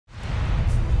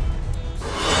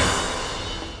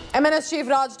MNS Chief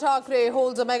Raj Thackeray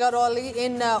holds a mega rally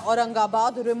in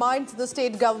Aurangabad, reminds the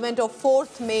state government of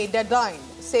 4th May deadline.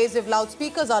 Says if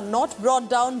loudspeakers are not brought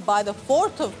down by the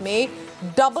 4th of May,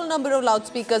 double number of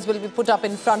loudspeakers will be put up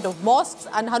in front of mosques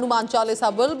and Hanuman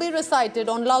Chalisa will be recited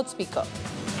on loudspeaker.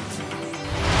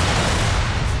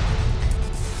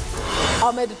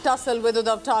 Amid tussle with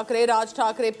Uddhav Thackeray, Raj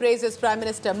Thackeray praises Prime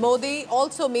Minister Modi,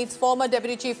 also meets former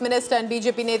Deputy Chief Minister and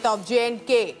BJP Neta of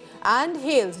J&K and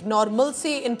hails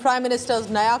normalcy in Prime Minister's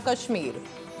Naya Kashmir.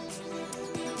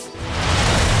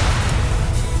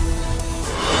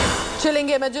 Chilling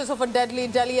images of a deadly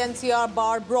Delhi NCR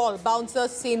bar brawl.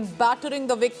 Bouncers seen battering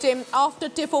the victim after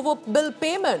tiff over bill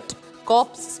payment.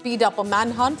 Cops speed up a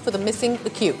manhunt for the missing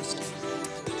accused.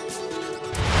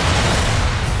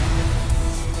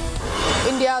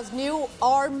 India's new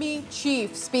army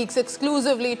chief speaks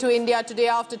exclusively to India today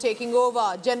after taking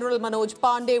over. General Manoj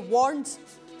Pandey warns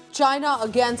China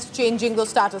against changing the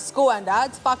status quo and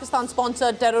adds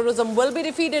Pakistan-sponsored terrorism will be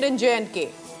defeated in J&K.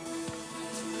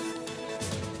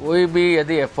 कोई भी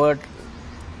यदि effort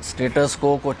status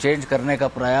को change करने का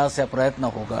प्रयास या प्रयत्न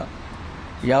होगा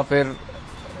या फिर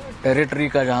टेरिटरी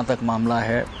का जहां तक मामला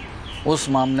है उस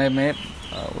मामले में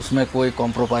उसमें कोई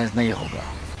कॉम्प्रोमाइज नहीं होगा.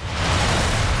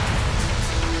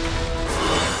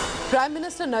 Prime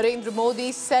Minister Narendra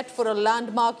Modi set for a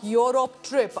landmark Europe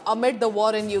trip amid the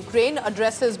war in Ukraine.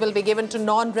 Addresses will be given to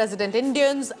non-resident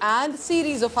Indians and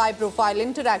series of high-profile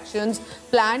interactions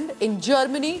planned in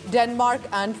Germany, Denmark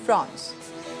and France.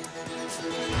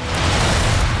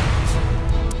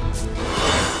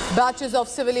 Batches of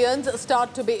civilians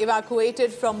start to be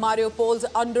evacuated from Mariupol's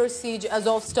under-siege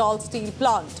Azovstal steel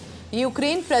plant.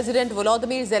 Ukraine President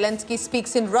Volodymyr Zelensky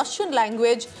speaks in Russian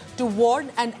language to warn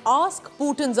and ask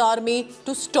Putin's army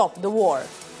to stop the war.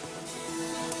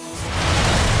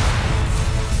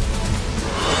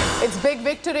 It's big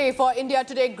victory for India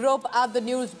Today Group at the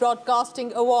News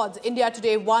Broadcasting Awards. India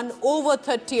Today won over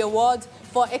 30 awards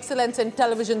for excellence in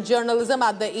television journalism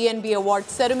at the ENB Awards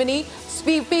ceremony,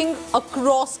 sweeping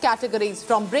across categories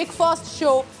from breakfast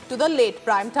show to the late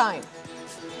prime time.